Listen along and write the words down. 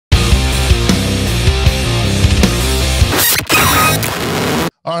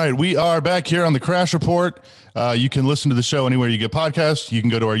All right, we are back here on the Crash Report. You can listen to the show anywhere you get podcasts. You can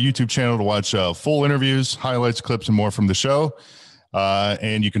go to our YouTube channel to watch full interviews, highlights, clips, and more from the show.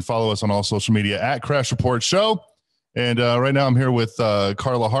 And you can follow us on all social media at Crash Report Show. And right now I'm here with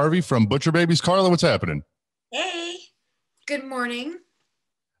CARLA HARVEY from Butcher Babies. CARLA, what's happening? Hey, good morning.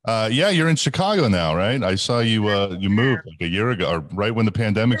 Yeah, you're in Chicago now, right? I saw you you moved like a year ago, or right when the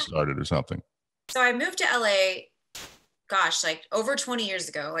pandemic started or something. So I moved to LA, gosh, like over 20 years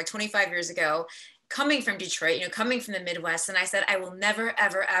ago, like 25 years ago, coming from Detroit, coming from the Midwest. And I said, I will never,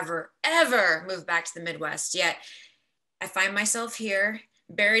 ever, ever, ever move back to the Midwest. Yet I find myself here,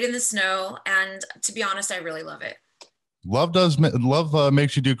 buried in the snow. And to be honest, I really love it. Love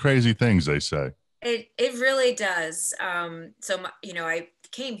makes you do crazy things, they say. It really does. I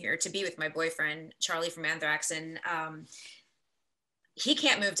came here to be with my boyfriend, Charlie from Anthrax, and he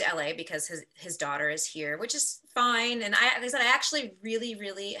can't move to LA because his daughter is here, which is fine. And like I said, I actually really,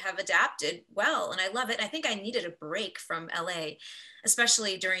 really have adapted well, and I love it. I think I needed a break from LA,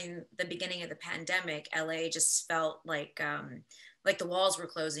 especially during the beginning of the pandemic. LA just felt like the walls were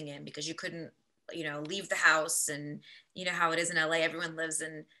closing in because you couldn't, leave the house. And you know how it is in LA. Everyone lives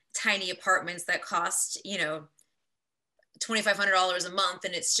in tiny apartments that cost, $2,500 a month.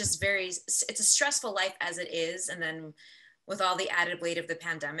 And it's just it's a stressful life as it is. And then with all the added weight of the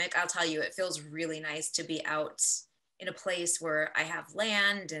pandemic, I'll tell you, it feels really nice to be out in a place where I have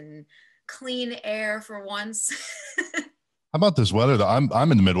land and clean air for once. How about this weather though?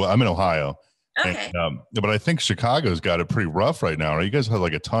 I'm in the Midwest. I'm in Ohio. Okay. And, but I think Chicago's got it pretty rough right now. Right? You guys have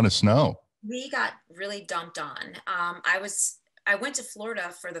like a ton of snow. We got really dumped on. I went to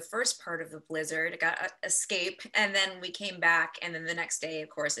Florida for the first part of the blizzard, got escape, and then we came back, and then the next day, of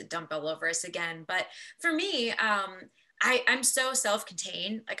course, it dumped all over us again. But for me, I'm so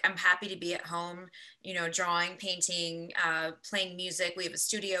self-contained. Like, I'm happy to be at home, drawing, painting, playing music. We have a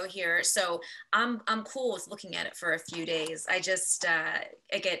studio here, so I'm cool with looking at it for a few days. I get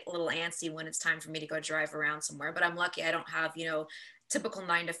a little antsy when it's time for me to go drive around somewhere, but I'm lucky I don't have, typical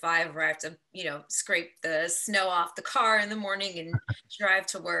 9 to 5 where I have to, scrape the snow off the car in the morning and drive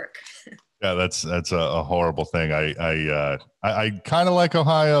to work. Yeah, that's a horrible thing. I kind of like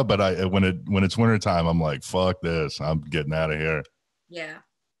Ohio, but when it's wintertime, I'm like, fuck this. I'm getting out of here. Yeah.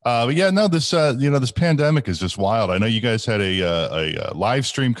 But yeah, no, this pandemic is just wild. I know you guys had a live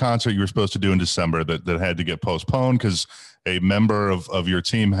stream concert you were supposed to do in December that had to get postponed because a member of your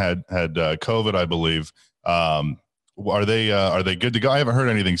team had COVID, I believe. Are they good to go? I haven't heard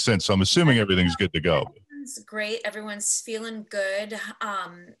anything since, so I'm assuming everything's good to go. Everyone's great. Everyone's feeling good.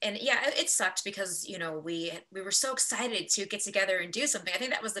 And yeah, it sucked because, we were so excited to get together and do something. I think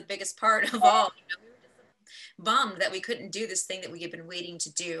that was the biggest part of all. We were just bummed that we couldn't do this thing that we had been waiting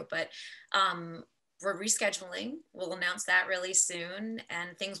to do. But we're rescheduling. We'll announce that really soon,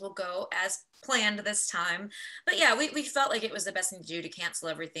 and things will go as planned this time. But yeah, we felt like it was the best thing to do, to cancel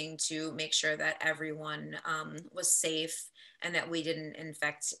everything, to make sure that everyone was safe and that we didn't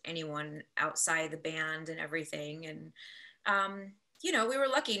infect anyone outside the band and everything. And we were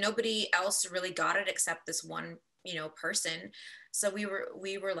lucky. Nobody else really got it except this one person. So we were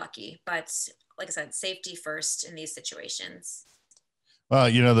lucky. But like I said, safety first in these situations.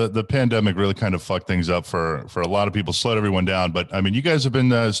 The pandemic really kind of fucked things up for a lot of people, slowed everyone down. But I mean, you guys have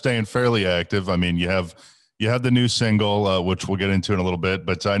been staying fairly active. I mean, you have the new single, which we'll get into in a little bit.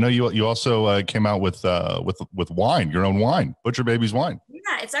 But I know you also came out with wine, your own wine, Butcher Babies wine.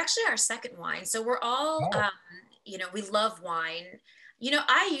 Yeah, it's actually our second wine. So we're all, we love wine.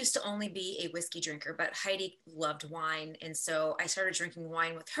 I used to only be a whiskey drinker, but Heidi loved wine. And so I started drinking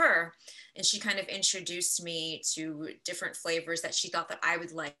wine with her, and she kind of introduced me to different flavors that she thought that I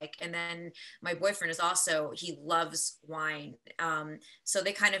would like. And then my boyfriend he loves wine. So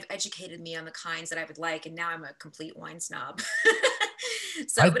they kind of educated me on the kinds that I would like. And now I'm a complete wine snob.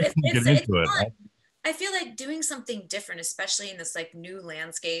 But it's fun. I feel like doing something different, especially in this like new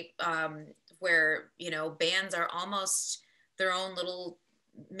landscape where, bands are almost their own little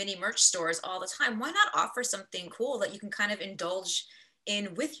mini merch stores all the time. Why not offer something cool that you can kind of indulge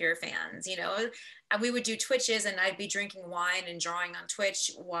in with your fans? And we would do Twitches, and I'd be drinking wine and drawing on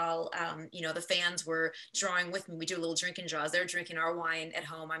Twitch while the fans were drawing with me. We do little drinking draws. They're drinking our wine at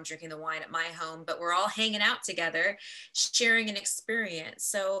home, I'm drinking the wine at my home, but we're all hanging out together, sharing an experience.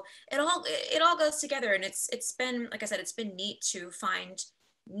 So it all goes together. And it's been, like I said, it's been neat to find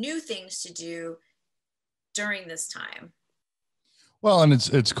new things to do during this time. Well, and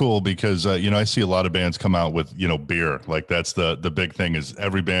it's cool because, I see a lot of bands come out with, beer. Like that's the big thing is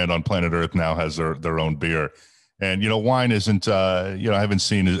every band on planet Earth now has their own beer. And, wine isn't, I haven't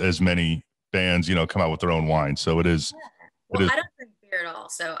seen as many bands, come out with their own wine. So it is. Yeah. Well, I don't drink beer at all. all.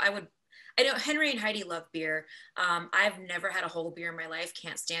 So I know Henry and Heidi love beer. I've never had a whole beer in my life.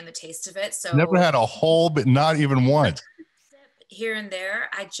 Can't stand the taste of it. Never So had a whole, but not even one. here and there,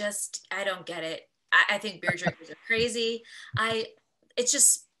 I don't get it. I think beer drinkers are crazy. It's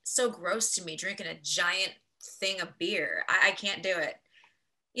just so gross to me drinking a giant thing of beer. I can't do it.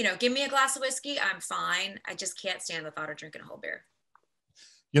 You know, give me a glass of whiskey, I'm fine. I just can't stand the thought of drinking a whole beer.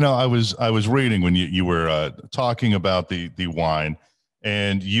 You know, I was reading when you were talking about the wine,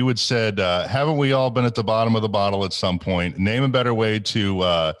 and you had said, haven't we all been at the bottom of the bottle at some point? Name a better way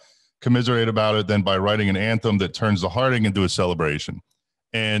to commiserate about it than by writing an anthem that turns the heartache into a celebration.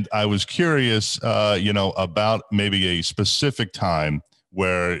 And I was curious, about maybe a specific time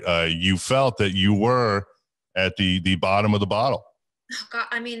where you felt that you were at the bottom of the bottle. Oh, God,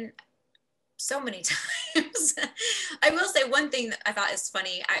 I mean, so many times. I will say one thing that I thought is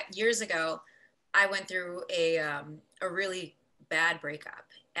funny. Years ago, I went through a really bad breakup,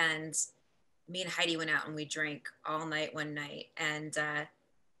 and me and Heidi went out and we drank all night one night, and I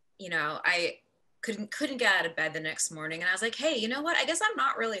couldn't get out of bed the next morning, and I was like, hey, you know what? I guess I'm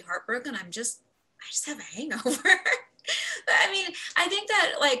not really heartbroken. I just have a hangover. I mean, I think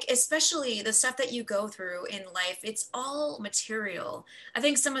that, like, especially the stuff that you go through in life, it's all material. I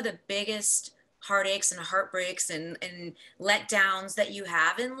think some of the biggest heartaches and heartbreaks and letdowns that you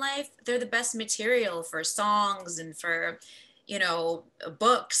have in life, they're the best material for songs and for,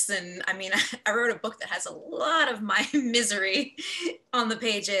 books. And I mean, I wrote a book that has a lot of my misery on the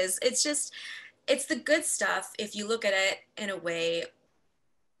pages. It's the good stuff if you look at it in a way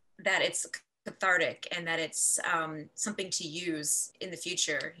that it's cathartic and that it's something to use in the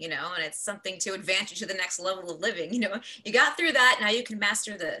future, and it's something to advance you to the next level of living. You got through that, now you can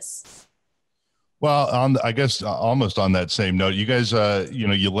master this. Well, I guess almost on that same note, you guys,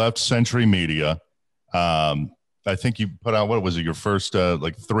 you left Century Media. I think you put out, what was it, your first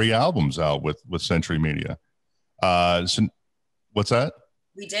like 3 albums out with Century Media. So what's that?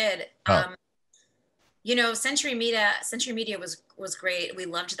 We did. Century Media was great. We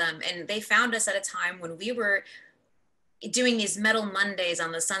loved them, and they found us at a time when we were doing these Metal Mondays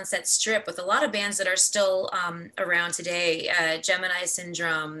on the Sunset Strip with a lot of bands that are still around today, Gemini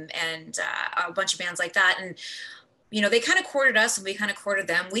Syndrome and a bunch of bands like that. And, they kind of courted us and we kind of courted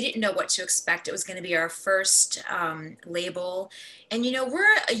them. We didn't know what to expect. It was going to be our first label. And,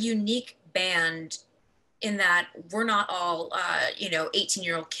 we're a unique band in that we're not all,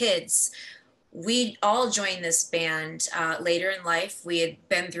 18-year-old kids. We all joined this band later in life. We had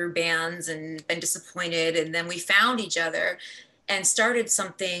been through bands and been disappointed, and then we found each other and started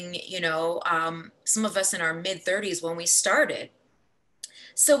something, some of us in our mid-30s when we started.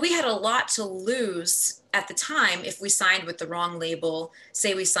 So we had a lot to lose at the time if we signed with the wrong label.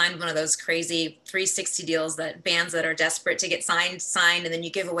 Say we signed one of those crazy 360 deals that bands that are desperate to get signed, and then you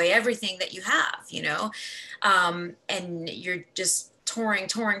give away everything that you have, and you're just touring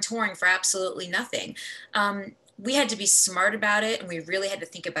for absolutely nothing. We had to be smart about it, and we really had to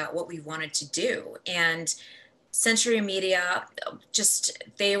think about what we wanted to do. And Century Media,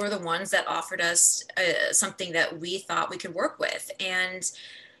 they were the ones that offered us something that we thought we could work with. And,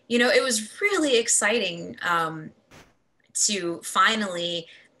 it was really exciting to finally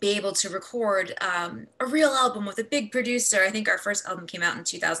be able to record a real album with a big producer. I think our first album came out in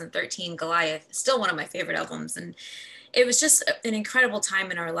 2013, Goliath, still one of my favorite albums. And it was just an incredible time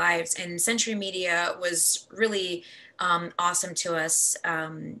in our lives, and Century Media was really awesome to us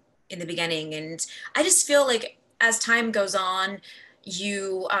in the beginning. And I just feel like as time goes on,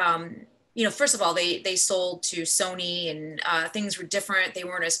 first of all, they sold to Sony, and things were different. They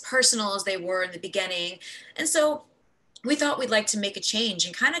weren't as personal as they were in the beginning. And so we thought we'd like to make a change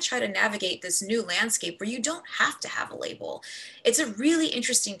and kind of try to navigate this new landscape where you don't have to have a label. It's a really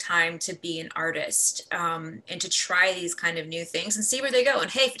interesting time to be an artist and to try these kind of new things and see where they go.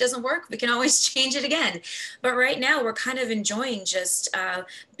 And hey, if it doesn't work, we can always change it again. But right now we're kind of enjoying just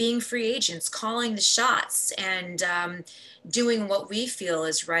being free agents, calling the shots, and doing what we feel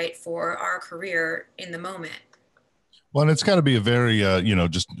is right for our career in the moment. Well, and it's got to be a very,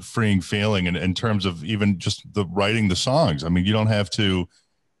 just freeing feeling in terms of even just the writing the songs. I mean, you don't have to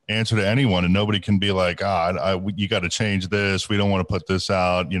answer to anyone, and nobody can be like, you got to change this. We don't want to put this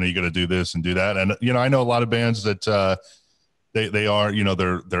out. You got to do this and do that. And, I know a lot of bands that they are,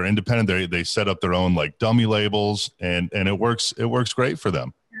 they're independent. They set up their own like dummy labels, and it works great for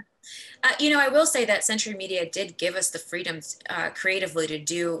them. I will say that Century Media did give us the freedom creatively to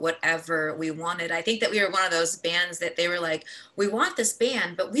do whatever we wanted. I think that we were one of those bands that they were like, we want this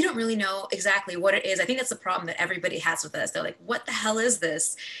band, but we don't really know exactly what it is. I think that's the problem that everybody has with us. They're like, what the hell is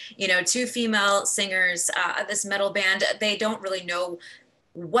this? 2 female singers, this metal band, they don't really know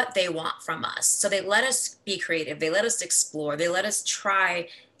what they want from us. So they let us be creative. They let us explore. They let us try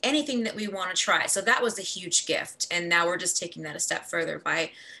anything that we want to try. So that was a huge gift. And now we're just taking that a step further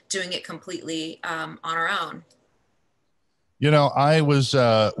by doing it completely on our own. You know, I was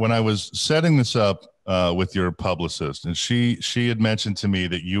when I was setting this up with your publicist, and she had mentioned to me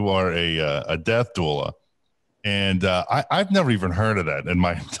that you are a death doula, and I've never even heard of that in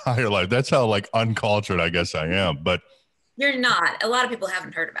my entire life. That's how like uncultured I guess I am. But You're not. A lot of people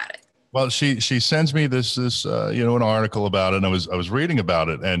haven't heard about it. well, she sends me this you know, an article about it, and I was reading about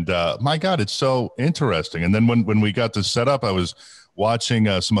it, and my God, it's so interesting. And then when we got this set up, I was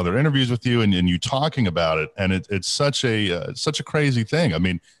watching some other interviews with you, and you talking about it, and it's such a crazy thing. I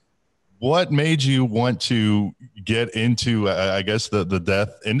mean, what made you want to get into I guess the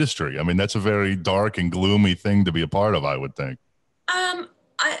death industry? I mean, that's a very dark and gloomy thing to be a part of, I would think.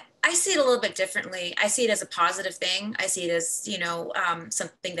 I see it a little bit differently. I see it as a positive thing. I see it as,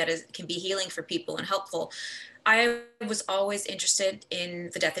 something that can be healing for people and helpful. I was always interested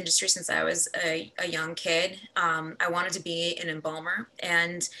in the death industry since I was a young kid. I wanted to be an embalmer,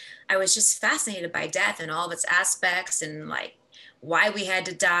 and I was just fascinated by death and all of its aspects, and like why we had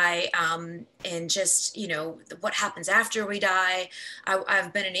to die, and just, what happens after we die.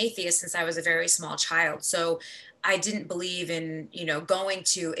 I've been an atheist since I was a very small child. So I didn't believe in, going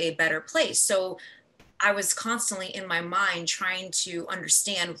to a better place. So I was constantly in my mind trying to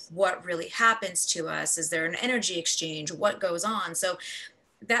understand what really happens to us. Is there an energy exchange? What goes on? So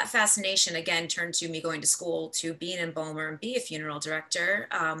that fascination again turned to me going to school to be an embalmer and be a funeral director,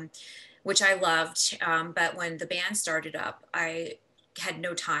 which I loved. But when the band started up, I had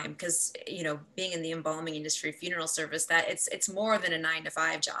no time because, being in the embalming industry, funeral service, that it's more than a 9 to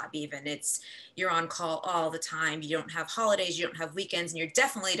 5 job. Even you're on call all the time. You don't have holidays, you don't have weekends, and you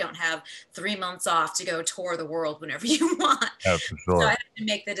definitely don't have 3 months off to go tour the world whenever you want. Yeah, for So I sure. had to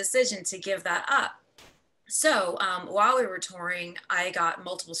make the decision to give that up. So while we were touring, I got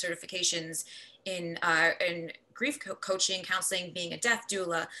multiple certifications in grief coaching, counseling, being a death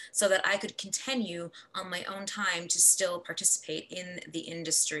doula, so that I could continue on my own time to still participate in the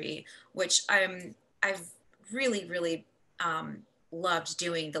industry, which I've really, really loved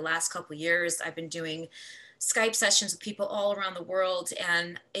doing the last couple of years. I've been doing Skype sessions with people all around the world,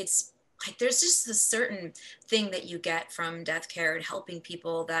 and it's like there's just a certain thing that you get from death care and helping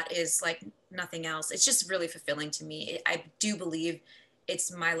people that is like nothing else. It's just really fulfilling to me. I do believe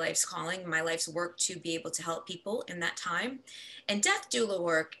it's my life's calling, my life's work to be able to help people in that time. And death doula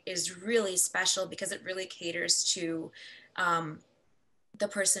work is really special because it really caters to um, the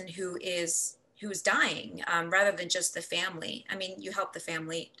person who's dying, rather than just the family. I mean, you help the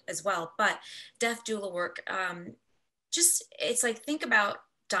family as well, but death doula work, just it's like, think about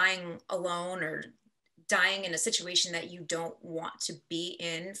dying alone or dying in a situation that you don't want to be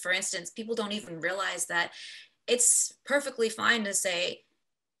in. For instance, people don't even realize that it's perfectly fine to say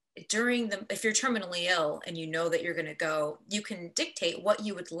if you're terminally ill and you know that you're going to go, you can dictate what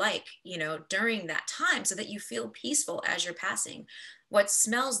you would like, during that time, so that you feel peaceful as you're passing. What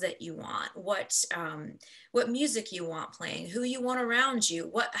smells that you want, what music you want playing, who you want around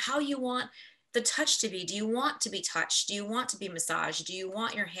you, how you want the touch to be. Do you want to be touched? Do you want to be massaged? Do you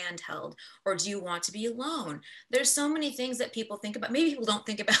want your hand held, or do you want to be alone? There's so many things that people think about. Maybe people don't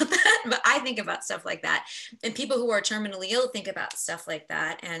think about that, but I think about stuff like that. And people who are terminally ill think about stuff like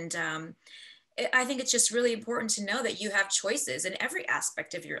that. And I think it's just really important to know that you have choices in every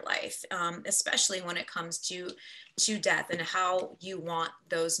aspect of your life, especially when it comes to death and how you want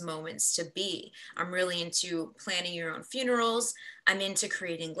those moments to be. I'm really into planning your own funerals. I'm into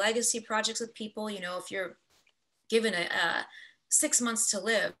creating legacy projects with people. If you're given a 6 months to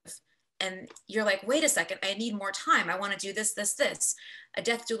live and you're like, wait a second, I need more time. I want to do this, this, this. A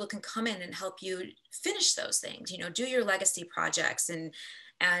death doula can come in and help you finish those things, do your legacy projects and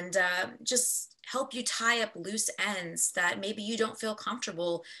just help you tie up loose ends that maybe you don't feel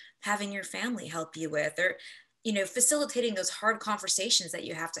comfortable having your family help you with, or facilitating those hard conversations that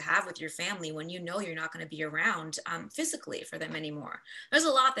you have to have with your family when you're not going to be around physically for them anymore. There's a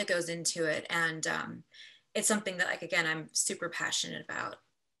lot that goes into it, and it's something that, like, again, I'm super passionate about,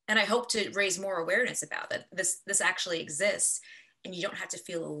 and I hope to raise more awareness about that this actually exists, and you don't have to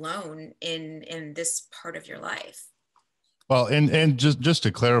feel alone in this part of your life. Well, and just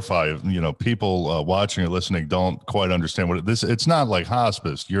to clarify, people watching or listening don't quite understand it's not like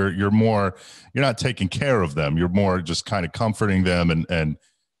hospice. You're not taking care of them. You're more just kind of comforting them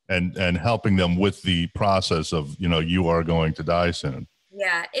and helping them with the process of, you are going to die soon.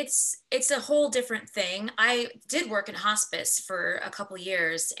 Yeah, it's a whole different thing. I did work in hospice for a couple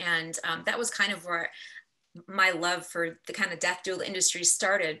years, and that was kind of where my love for the kind of death doula industry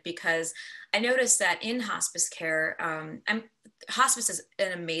started, because I noticed that in hospice care, hospice is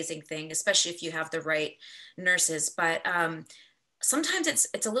an amazing thing, especially if you have the right nurses. But sometimes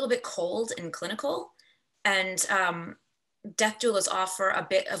it's a little bit cold and clinical, and death doulas offer a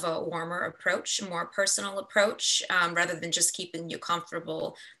bit of a warmer approach, a more personal approach, rather than just keeping you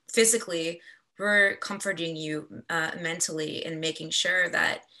comfortable physically. We're comforting you mentally and making sure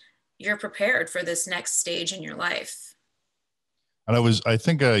that you're prepared for this next stage in your life. And I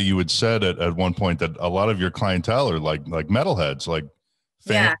think you had said at one point that a lot of your clientele are like metalheads, like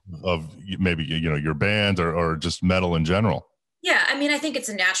fans of maybe, your band or just metal in general. Yeah, I mean, I think it's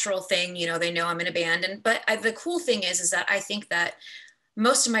a natural thing. They know I'm in a band, but the cool thing is that I think that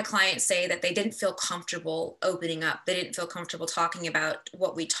most of my clients say that they didn't feel comfortable opening up. They didn't feel comfortable talking about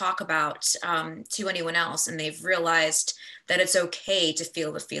what we talk about to anyone else, and they've realized that it's okay to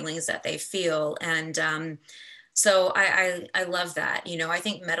feel the feelings that they feel. And so I love that. I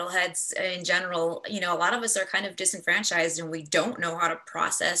think metalheads in general, a lot of us are kind of disenfranchised, and we don't know how to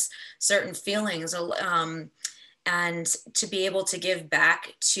process certain feelings. And to be able to give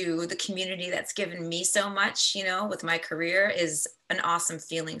back to the community that's given me so much, with my career, is an awesome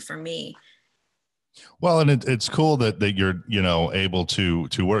feeling for me. Well, and it's cool that you're, able to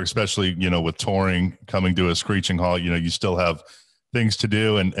work, especially, with touring, coming to a screeching halt. You still have things to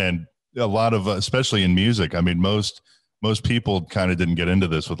do, and a lot of, especially in music. I mean, most people kind of didn't get into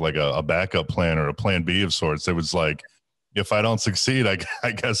this with like a backup plan or a plan B of sorts. It was like, if I don't succeed,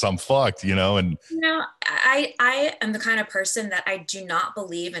 I guess I'm fucked, and I am the kind of person that I do not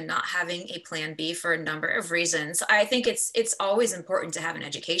believe in not having a plan B for a number of reasons. I think it's always important to have an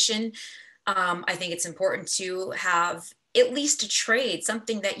education. I think it's important to have at least a trade,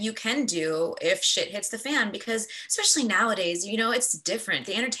 something that you can do if shit hits the fan, because especially nowadays, it's different.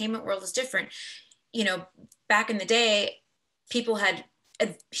 The entertainment world is different. Back in the day, people had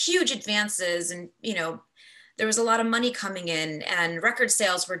huge advances, and, there was a lot of money coming in, and record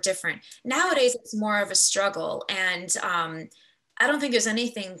sales were different. Nowadays, it's more of a struggle. And I don't think there's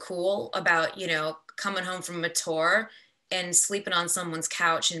anything cool about, coming home from a tour and sleeping on someone's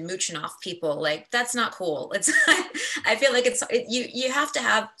couch and mooching off people. Like, that's not cool. I feel like you have to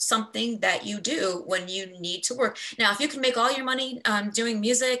have something that you do when you need to work. Now, if you can make all your money doing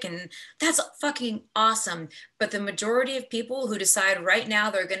music, and that's fucking awesome. But the majority of people who decide right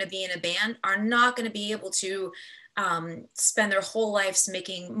now they're going to be in a band are not going to be able to spend their whole lives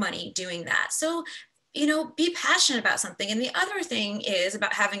making money doing that. So, be passionate about something. And the other thing is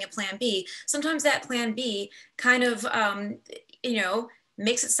about having a plan B. Sometimes that plan B kind of,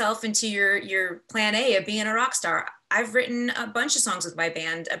 makes itself into your plan A of being a rock star. I've written a bunch of songs with my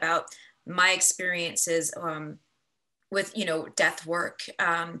band about my experiences with, death work.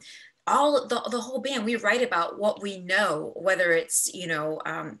 All the whole band, we write about what we know, whether it's,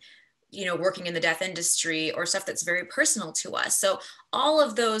 working in the death industry or stuff that's very personal to us. So all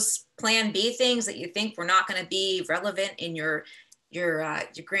of those plan B things that you think were not going to be relevant in your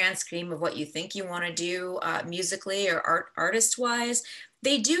grand scheme of what you think you want to do musically or artist wise,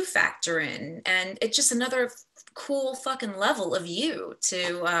 they do factor in. And it's just another cool fucking level of you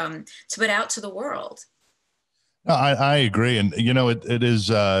to put out to the world. No, I agree. And, it is,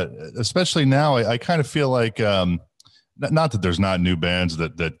 especially now, I kind of feel like, not that there's not new bands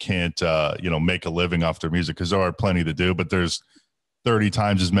that can't, make a living off their music, because there are plenty that do, but there's 30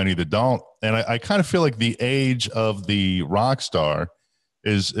 times as many that don't. And I kind of feel like the age of the rock star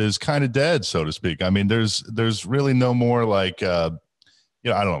is kind of dead, so to speak. I mean, there's really no more like, I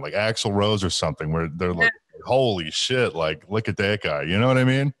don't know, like Axl Rose or something, where they're like, holy shit, like, look at that guy. You know what I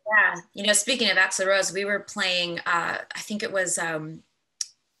mean? Yeah. Speaking of Axl Rose, we were playing, I think it was,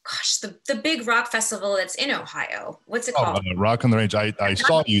 the big rock festival that's in Ohio. What's it called? Rock on the Range. I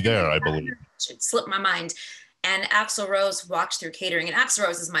saw you there, I believe. It slipped my mind. And Axl Rose walked through catering. And Axl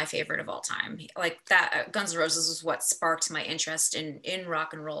Rose is my favorite of all time. Like that, Guns N' Roses was what sparked my interest in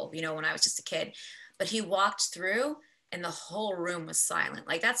rock and roll, when I was just a kid. But he walked through, and the whole room was silent.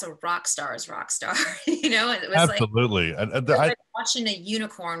 Like, that's a rock star's rock star. It was absolutely. Like watching a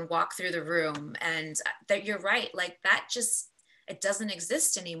unicorn walk through the room. And that, you're right. Like, that just, it doesn't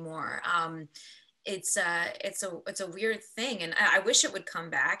exist anymore. It's a weird thing, and I wish it would come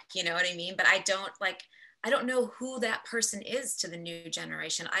back. You know what I mean? But I don't know who that person is to the new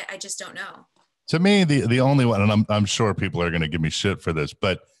generation. I just don't know. To me, the only one, and I'm sure people are going to give me shit for this,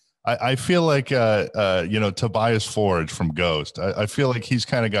 but I feel like Tobias Forge from Ghost. I feel like he's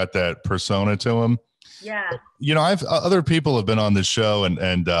kind of got that persona to him. Yeah. I've other people have been on this show, and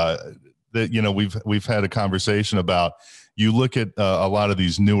that we've had a conversation about, you look at a lot of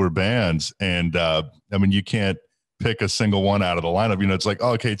these newer bands, and I mean, you can't pick a single one out of the lineup. You know, it's like,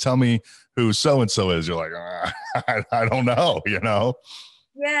 oh, okay, tell me who so and so is. You're like, I don't know. You know.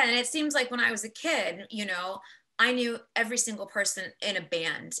 Yeah, and it seems like when I was a kid, you know, I knew every single person in a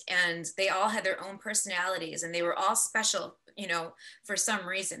band and they all had their own personalities and they were all special, you know, for some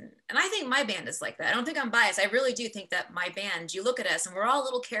reason. And I think my band is like that. I don't think I'm biased. I really do think that my band, you look at us and we're all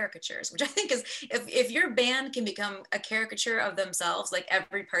little caricatures, which I think is, if your band can become a caricature of themselves, like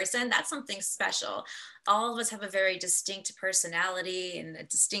every person, that's something special. All of us have a very distinct personality and a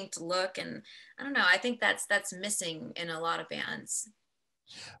distinct look. And I don't know, I think that's missing in a lot of bands.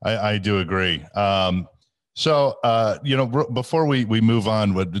 I do agree. So, you know, before we move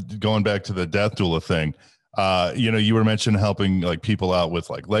on, with going back to the death doula thing, you know, you were mentioning helping like people out with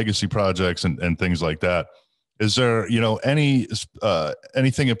like legacy projects and things like that. Is there, you know,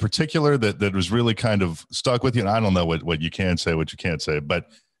 anything in particular that was really kind of stuck with you? And I don't know what you can say, what you can't say, but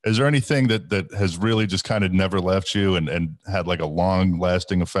is there anything that has really just kind of never left you and had like a long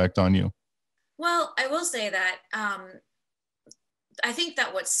lasting effect on you? Well, I will say that I think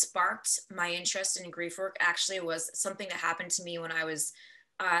that what sparked my interest in grief work actually was something that happened to me when I was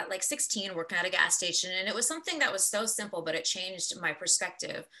like 16, working at a gas station. And it was something that was so simple, but it changed my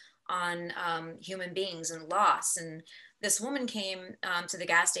perspective on human beings and loss. And this woman came to the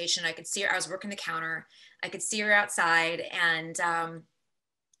gas station. I could see her, I was working the counter. I could see her outside, and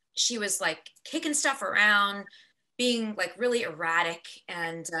she was like kicking stuff around, being like really erratic.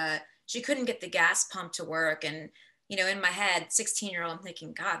 And she couldn't get the gas pump to work. And you know, in my head, 16-year-old, I'm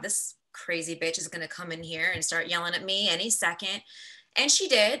thinking, God, this crazy bitch is going to come in here and start yelling at me any second. And she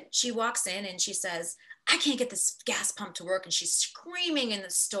did. She walks in and she says, I can't get this gas pump to work. And she's screaming in the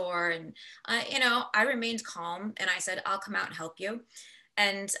store. And, you know, I remained calm and I said, I'll come out and help you.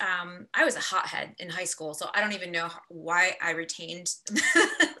 And I was a hothead in high school. So I don't even know why I retained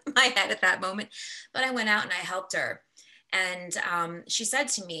my head at that moment. But I went out and I helped her. And she said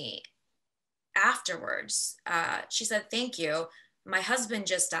to me, afterwards, she said, thank you. My husband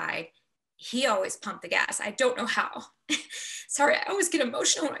just died. He always pumped the gas. I don't know how. Sorry, I always get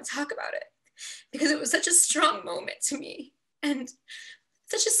emotional when I talk about it because it was such a strong moment to me and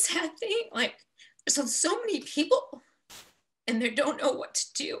such a sad thing. Like, there's so many people and they don't know what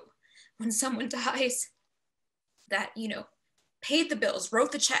to do when someone dies that, you know, paid the bills,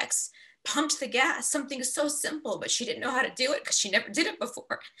 wrote the checks, pumped the gas, something so simple, but she didn't know how to do it because she never did it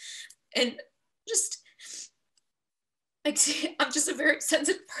before. And just like, I'm just a very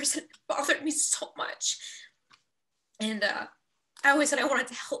sensitive person. It bothered me so much. And I always said I wanted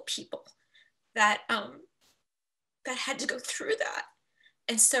to help people that that had to go through that.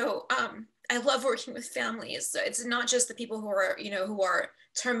 And so I love working with families. So it's not just the people who are, you know, who are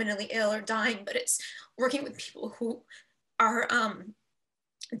terminally ill or dying, but it's working with people who are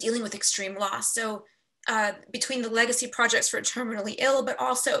dealing with extreme loss. So between the legacy projects for terminally ill, but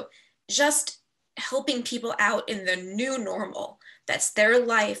also just helping people out in the new normal that's their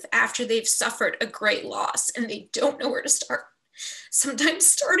life after they've suffered a great loss and they don't know where to start. Sometimes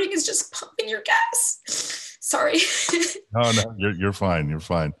starting is just pumping your gas. Sorry. No, you're fine. You're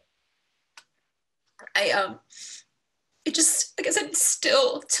fine. It just, like I said,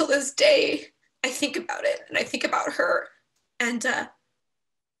 still till this day, I think about it and I think about her. And,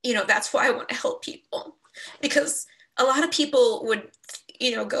 you know, that's why I want to help people, because a lot of people would,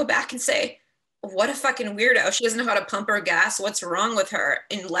 you know, go back and say, what a fucking weirdo. She doesn't know how to pump her gas. What's wrong with her?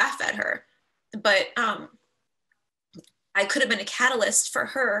 And laugh at her. But I could have been a catalyst for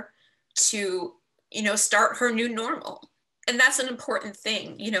her to, you know, start her new normal. And that's an important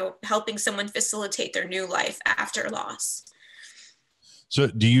thing, you know, helping someone facilitate their new life after loss. So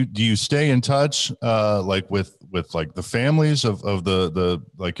do you stay in touch like with like the families of the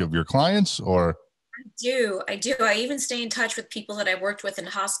like of your clients, or? I do. I even stay in touch with people that I worked with in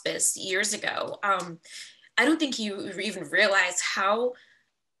hospice years ago. I don't think you even realize how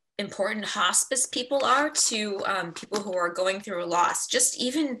important hospice people are to people who are going through a loss. Just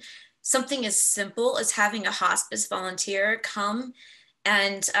even something as simple as having a hospice volunteer come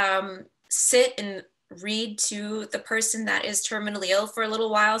and sit and read to the person that is terminally ill for a little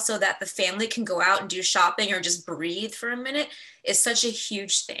while so that the family can go out and do shopping or just breathe for a minute is such a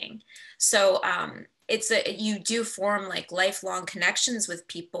huge thing. So you do form like lifelong connections with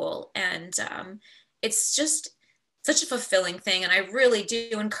people, and it's just such a fulfilling thing. And I really do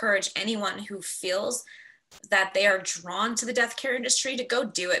encourage anyone who feels that they are drawn to the death care industry to go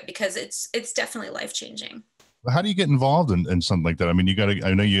do it, because it's definitely life-changing. How do you get involved in something like that? I mean,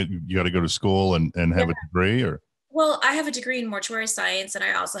 I know you got to go to school and have a degree, or? Well, I have a degree in mortuary science, and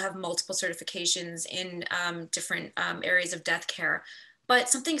I also have multiple certifications in different areas of death care. But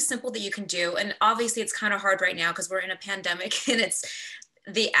something simple that you can do, and obviously it's kind of hard right now because we're in a pandemic and it's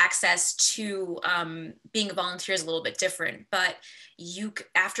the access to being a volunteer is a little bit different. But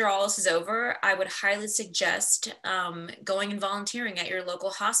after all this is over, I would highly suggest going and volunteering at your local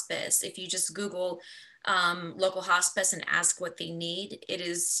hospice. If you just Google local hospice and ask what they need,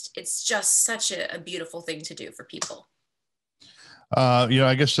 it's just such a beautiful thing to do for people.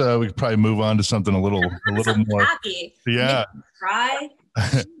 I guess we could probably move on to something a little So more. happy. Yeah. Cry.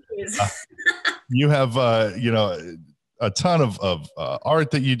 You have, a ton of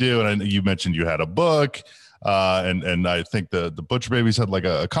art that you do. And you mentioned you had a book, and I think the Butcher Babies had like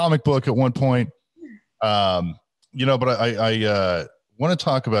a comic book at one point. But I want to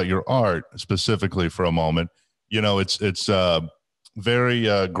talk about your art specifically for a moment. It's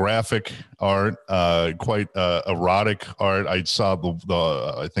very graphic art, quite erotic art. I saw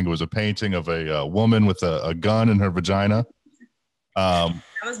I think it was a painting of a woman with a gun in her vagina. That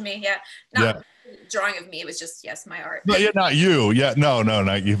was me. Yeah. Not yeah. drawing of me. It was just, yes, my art. No, yeah, not you. Yeah, no,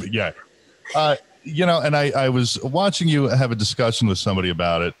 not you. Yeah. And I was watching you have a discussion with somebody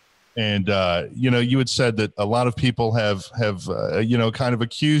about it. And, you had said that a lot of people have kind of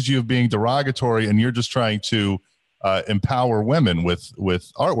accused you of being derogatory, and you're just trying to empower women with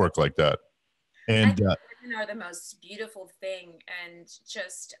artwork like that. And I think women are the most beautiful thing. And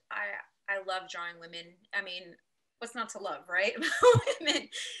just, I love drawing women. I mean, what's not to love, right? Women,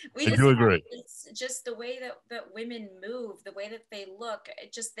 I do agree. It's just the way that women move, the way that they look,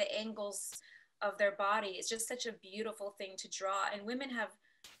 just the angles of their body. It's just such a beautiful thing to draw. And women have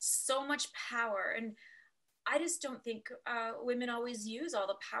so much power. And I just don't think women always use all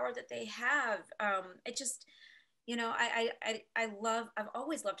the power that they have. It just, I've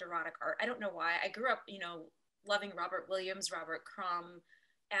always loved erotic art. I don't know why. I grew up, loving Robert Williams, Robert Crumb,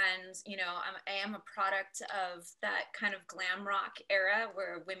 and I am a product of that kind of glam rock era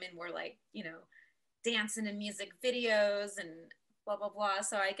where women were like, dancing in music videos and blah blah blah.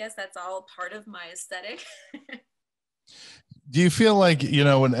 So I guess that's all part of my aesthetic. Do you feel like,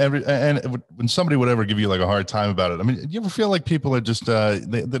 when somebody would ever give you like a hard time about it, I mean, do you ever feel like people are just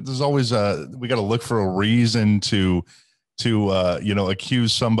there's always we got to look for a reason to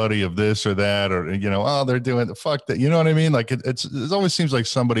accuse somebody of this or that, or oh, they're doing the fuck that, you know what I mean? Like it always seems like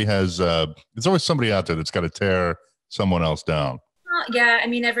somebody has there's always somebody out there that's got to tear someone else down. Yeah, I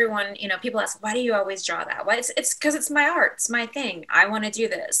mean, everyone, people ask, why do you always draw that? Why? It's because it's my art, it's my thing. I want to do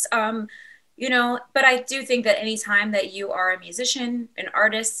this. But I do think that anytime that you are a musician, an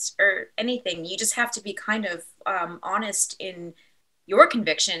artist, or anything, you just have to be kind of honest in your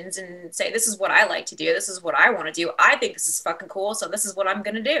convictions and say, this is what I like to do. This is what I want to do. I think this is fucking cool. So this is what I'm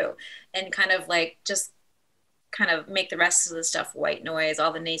going to do. And kind of like, just kind of make the rest of the stuff white noise,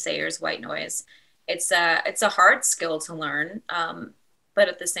 all the naysayers, white noise. It's a hard skill to learn. But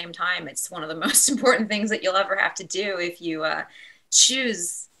at the same time, it's one of the most important things that you'll ever have to do if you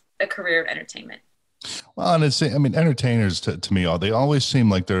choose a career of entertainment. Well, and entertainers to me, they always seem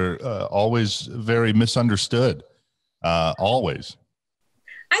like they're always very misunderstood. Always.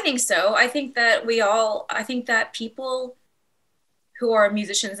 I think so. I think that people who are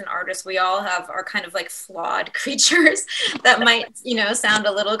musicians and artists, we all are kind of like flawed creatures. That might, sound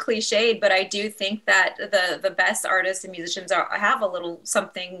a little cliched, but I do think that the best artists and musicians have a little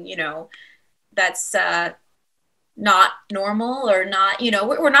something, that's not normal, or not,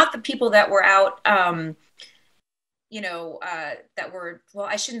 we're not the people that were out, well,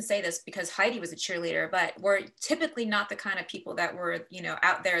 I shouldn't say this because Heidi was a cheerleader, but we're typically not the kind of people that were,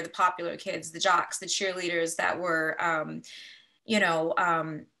 out there, the popular kids, the jocks, the cheerleaders that were,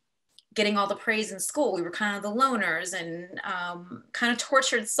 getting all the praise in school. We were kind of the loners and kind of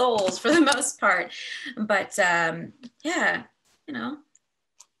tortured souls for the most part. But yeah.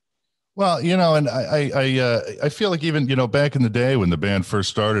 Well, and I feel like even, back in the day when the band first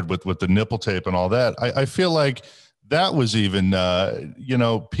started with the nipple tape and all that, I feel like that was even,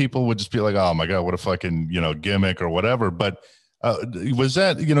 people would just be like, oh my God, what a fucking, gimmick or whatever. But was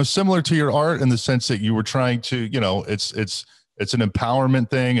that, similar to your art in the sense that you were trying to, it's an empowerment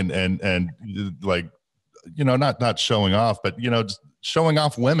thing and like, not showing off, but, just showing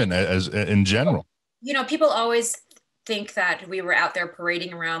off women as in general. People always think that we were out there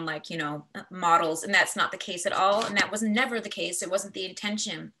parading around like, models, and that's not the case at all. And that was never the case. It wasn't the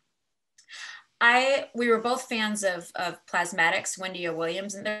intention. We were both fans of Plasmatics, Wendy O.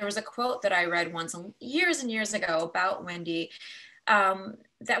 Williams. And there was a quote that I read once years and years ago about Wendy.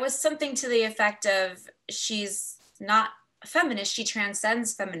 That was something to the effect of, she's not feminist, she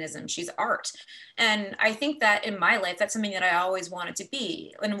transcends feminism. She's art. And I think that in my life, that's something that I always wanted to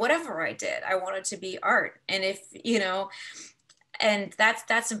be. And whatever I did, I wanted to be art. And if, you know, and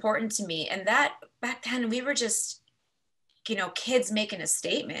that's important to me. And that back then we were just, you know, kids making a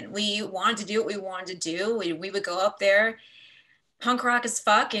statement. We wanted to do what we wanted to do. We would go up there punk rock as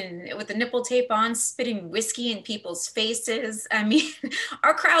fuck and with the nipple tape on, spitting whiskey in people's faces. I mean,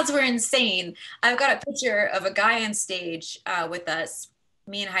 our crowds were insane. I've got a picture of a guy on stage with us.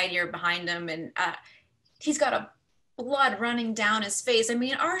 Me and Heidi are behind him, and he's got a blood running down his face. I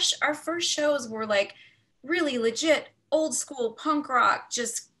mean, our first shows were like really legit old school punk rock,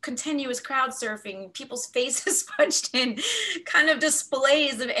 just continuous crowd surfing, people's faces punched in, kind of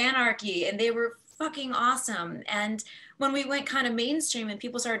displays of anarchy, and they were fucking awesome. And when we went kind of mainstream and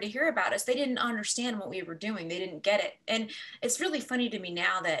people started to hear about us, they didn't understand what we were doing. They didn't get it. And it's really funny to me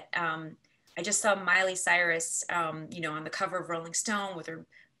now that I just saw Miley Cyrus, you know, on the cover of Rolling Stone with her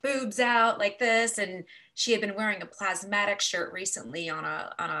boobs out like this. And she had been wearing a plasmatic shirt recently on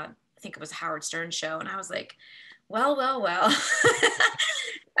I think it was a Howard Stern show. And I was like, well.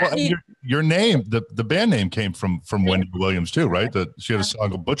 Well, your name, the band name came from Wendy Williams too, right? That she had a song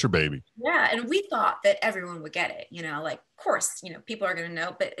called Butcher Baby. Yeah, and we thought that everyone would get it, you know, like, of course, you know, people are going to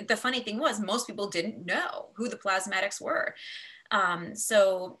know. But the funny thing was, most people didn't know who the Plasmatics were.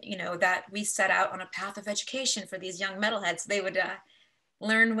 So, you know, that we set out on a path of education for these young metalheads. They would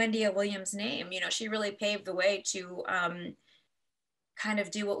learn Wendy Williams' name. You know, she really paved the way to kind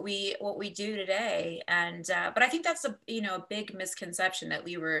of do what we do today. And but I think that's a, you know, a big misconception that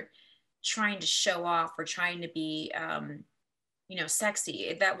we were trying to show off or trying to be you know,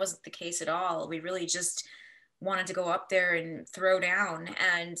 sexy. That wasn't the case at all. We really just wanted to go up there and throw down.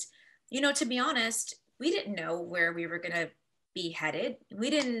 And, you know, to be honest, we didn't know where we were going to be headed. We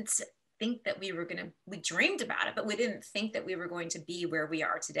didn't think that we were going to, we dreamed about it, but we didn't think that we were going to be where we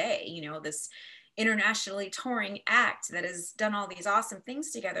are today. You know, this internationally touring act that has done all these awesome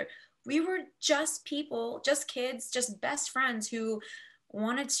things together. We were just people, just kids, just best friends who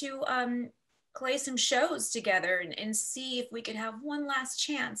wanted to play some shows together and see if we could have one last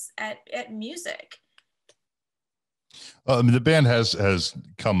chance at music. I mean, the band has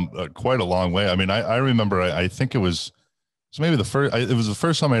come quite a long way. I mean, I remember, I think it was maybe it was the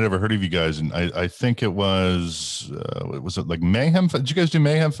first time I'd ever heard of you guys. And I think it was it like Mayhem? Did you guys do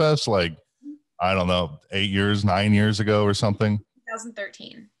Mayhem Fest? Like, I don't know, 9 years ago or something?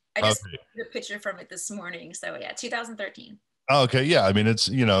 2013. I just took a picture from it this morning. So yeah, 2013. Okay. Yeah. I mean, it's,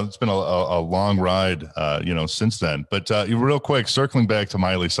 you know, it's been a long ride, you know, since then, but real quick, circling back to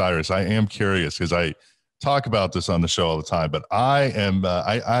Miley Cyrus, I am curious because I talk about this on the show all the time, but I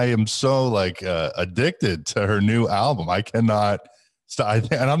am so like addicted to her new album. I cannot stop.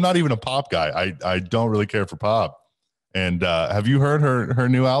 And I'm not even a pop guy. I don't really care for pop. And have you heard her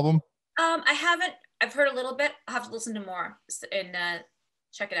new album? I haven't. I've heard a little bit. I'll have to listen to more and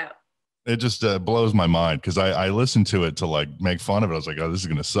check it out. It just blows my mind because I listened to it to like make fun of it. I was like, oh, this is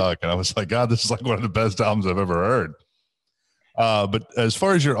going to suck. And I was like, God, this is like one of the best albums I've ever heard. But as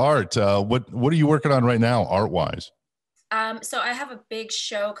far as your art, what are you working on right now, art-wise? So I have a big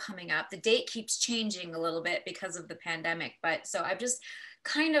show coming up. The date keeps changing a little bit because of the pandemic, but so I'm just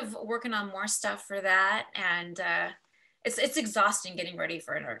kind of working on more stuff for that. And it's exhausting getting ready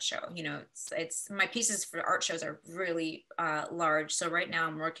for an art show. You know, it's my pieces for art shows are really large. So right now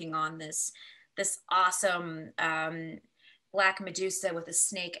I'm working on this awesome Black Medusa with a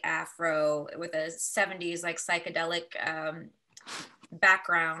snake afro with a 70s like psychedelic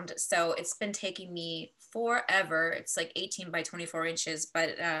background. So it's been taking me forever. It's like 18 by 24 inches,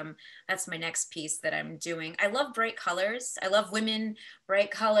 but that's my next piece that I'm doing. I love bright colors. I love women,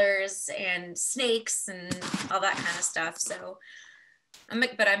 bright colors and snakes and all that kind of stuff. So I'm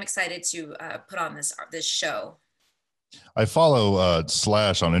excited to put on this show. I follow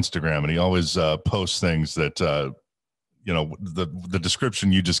Slash on Instagram, and he always posts things that, you know, the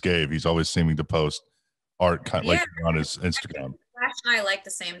description you just gave, he's always seeming to post art kind of like on his Instagram. Slash and I like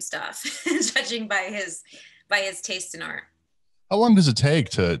the same stuff, judging by his taste in art. How long does it take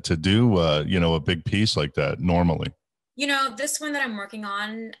to do, you know, a big piece like that normally? You know, this one that I'm working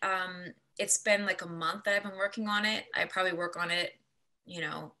on, it's been like a month that I've been working on it. I probably work on it, you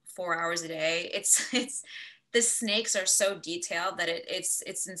know, 4 hours a day. It's the snakes are so detailed that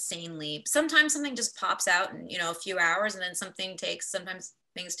it's insanely. Sometimes something just pops out in, you know, a few hours, and then sometimes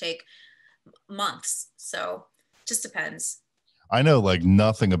things take months. So just depends. I know like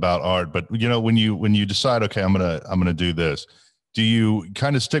nothing about art, but you know, when you decide, okay, I'm gonna do this, do you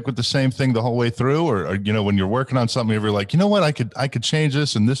kind of stick with the same thing the whole way through, or you know, when you're working on something, you're like, you know what, I could change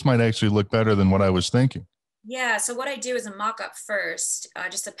this, and this might actually look better than what I was thinking? Yeah, so what I do is a mock-up first,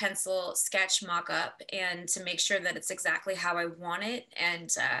 just a pencil sketch mock-up, and to make sure that it's exactly how I want it.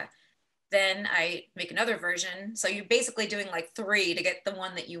 And then I make another version. So you're basically doing like three to get the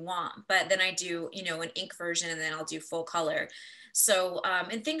one that you want. But then I do, an ink version, and then I'll do full color. So,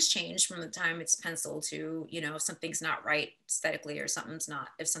 and things change from the time it's pencil to, if something's not right aesthetically, or if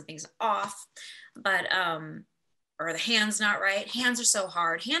something's off. But, or the hand's not right. Hands are so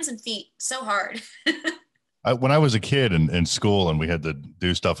hard. Hands and feet, so hard. When I was a kid in school and we had to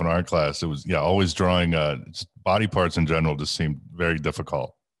do stuff in art class, it was, always drawing just body parts in general just seemed very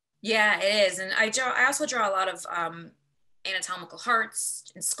difficult. Yeah, it is. And I also draw a lot of anatomical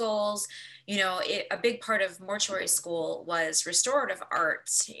hearts and skulls. A big part of mortuary school was restorative art.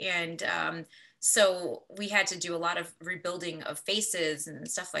 And so we had to do a lot of rebuilding of faces and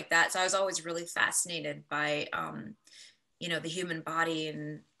stuff like that. So I was always really fascinated by, the human body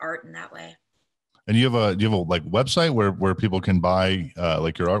and art in that way. And do you have a like website where people can buy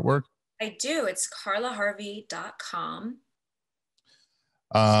like your artwork? I do. It's carlaharvey.com.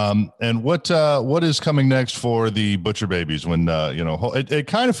 And what is coming next for the Butcher Babies when, it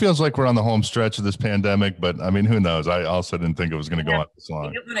kind of feels like we're on the home stretch of this pandemic, but I mean, who knows? I also didn't think it was going to go on this long.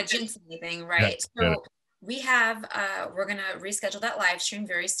 I don't want to jinx anything, right? Yeah. So we're going to reschedule that live stream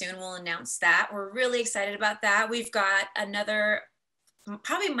very soon. We'll announce that. We're really excited about that. We've got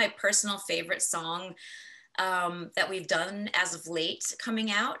probably my personal favorite song that we've done as of late coming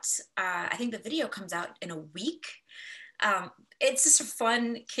out. I think the video comes out in a week. It's just a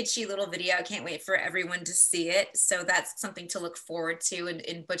fun, kitschy little video. I can't wait for everyone to see it. So that's something to look forward to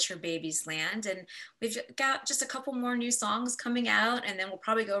in Butcher Babies land. And we've got just a couple more new songs coming out, and then we'll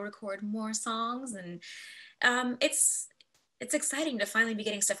probably go record more songs. And it's exciting to finally be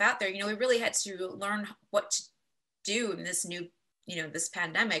getting stuff out there. We really had to learn what to do in this new, this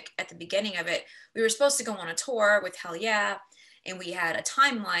pandemic. At the beginning of it, we were supposed to go on a tour with Hell Yeah, and we had a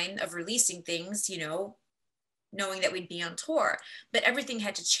timeline of releasing things, knowing that we'd be on tour, but everything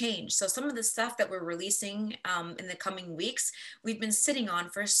had to change. So some of the stuff that we're releasing in the coming weeks, we've been sitting on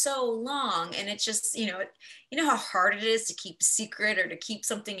for so long. And it's just, how hard it is to keep a secret or to keep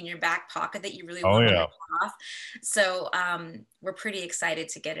something in your back pocket that you really want to pull off. So we're pretty excited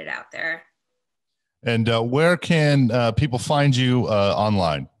to get it out there. And where can people find you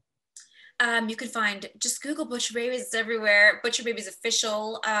online? You can just Google Butcher Babies. It's everywhere. Butcher Babies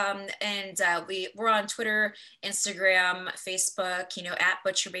Official. And we're on Twitter, Instagram, Facebook, at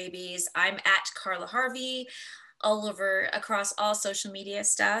Butcher Babies. I'm at Carla Harvey all over across all social media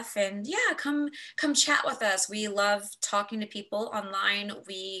stuff. And yeah, come chat with us. We love talking to people online.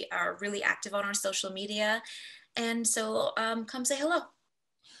 We are really active on our social media. And so come say hello.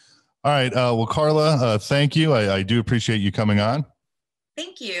 All right. Well, Carla, thank you. I do appreciate you coming on.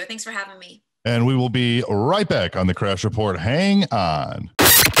 Thank you. Thanks for having me. And we will be right back on the Crash Report. Hang on.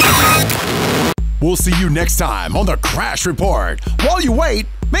 We'll see you next time on the Crash Report. While you wait,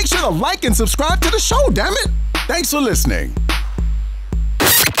 make sure to like and subscribe to the show, damn it. Thanks for listening.